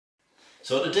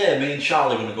So today me and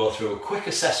Charlie are going to go through a quick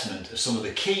assessment of some of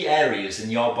the key areas in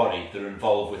your body that are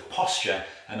involved with posture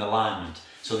and alignment,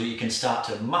 so that you can start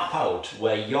to map out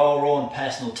where your own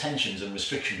personal tensions and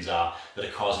restrictions are that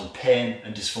are causing pain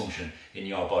and dysfunction in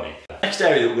your body. The next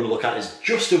area that we're going to look at is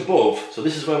just above, so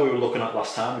this is where we were looking at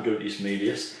last time, the gluteus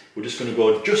medius. We're just going to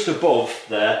go just above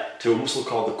there to a muscle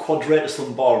called the quadratus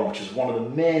lumborum, which is one of the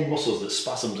main muscles that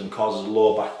spasms and causes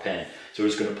low back pain. So we're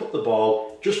just going to put the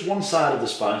ball just one side of the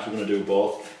spine, if we're going to do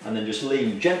both, and then just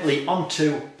lean gently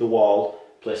onto the wall,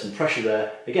 place some pressure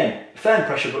there. Again, firm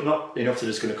pressure, but not enough that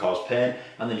it's going to cause pain,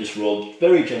 and then just roll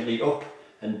very gently up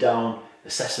and down,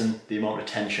 assessing the amount of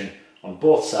tension on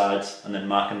both sides, and then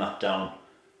marking that down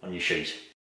on your sheet.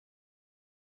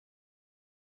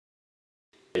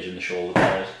 In the shoulder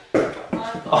blade.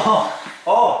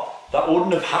 Oh, that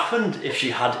wouldn't have happened if she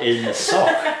had in a sock.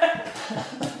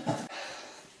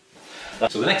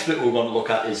 So the next bit we're going to look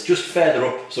at is just further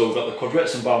up. So we've got the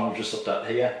quadratus lumborum we've just looked at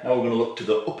here. Now we're going to look to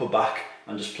the upper back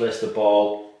and just place the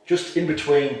ball just in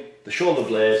between the shoulder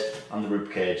blade and the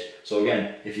rib cage. So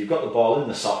again, if you've got the ball in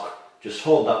the sock, just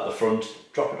hold that at the front,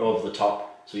 drop it over the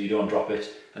top so you don't drop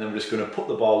it, and then we're just going to put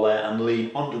the ball there and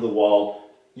lean onto the wall,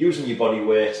 using your body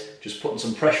weight, just putting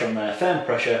some pressure on there, firm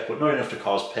pressure, but not enough to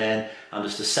cause pain, and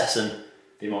just assessing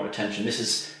the amount of tension. This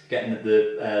is getting at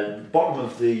the bottom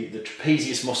of the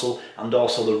trapezius muscle and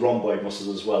also the rhomboid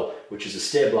muscles as well, which is a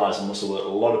stabilising muscle that a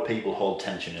lot of people hold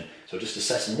tension in. So just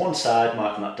assessing one side,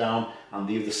 marking that down, and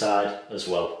the other side as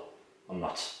well on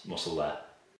that muscle there.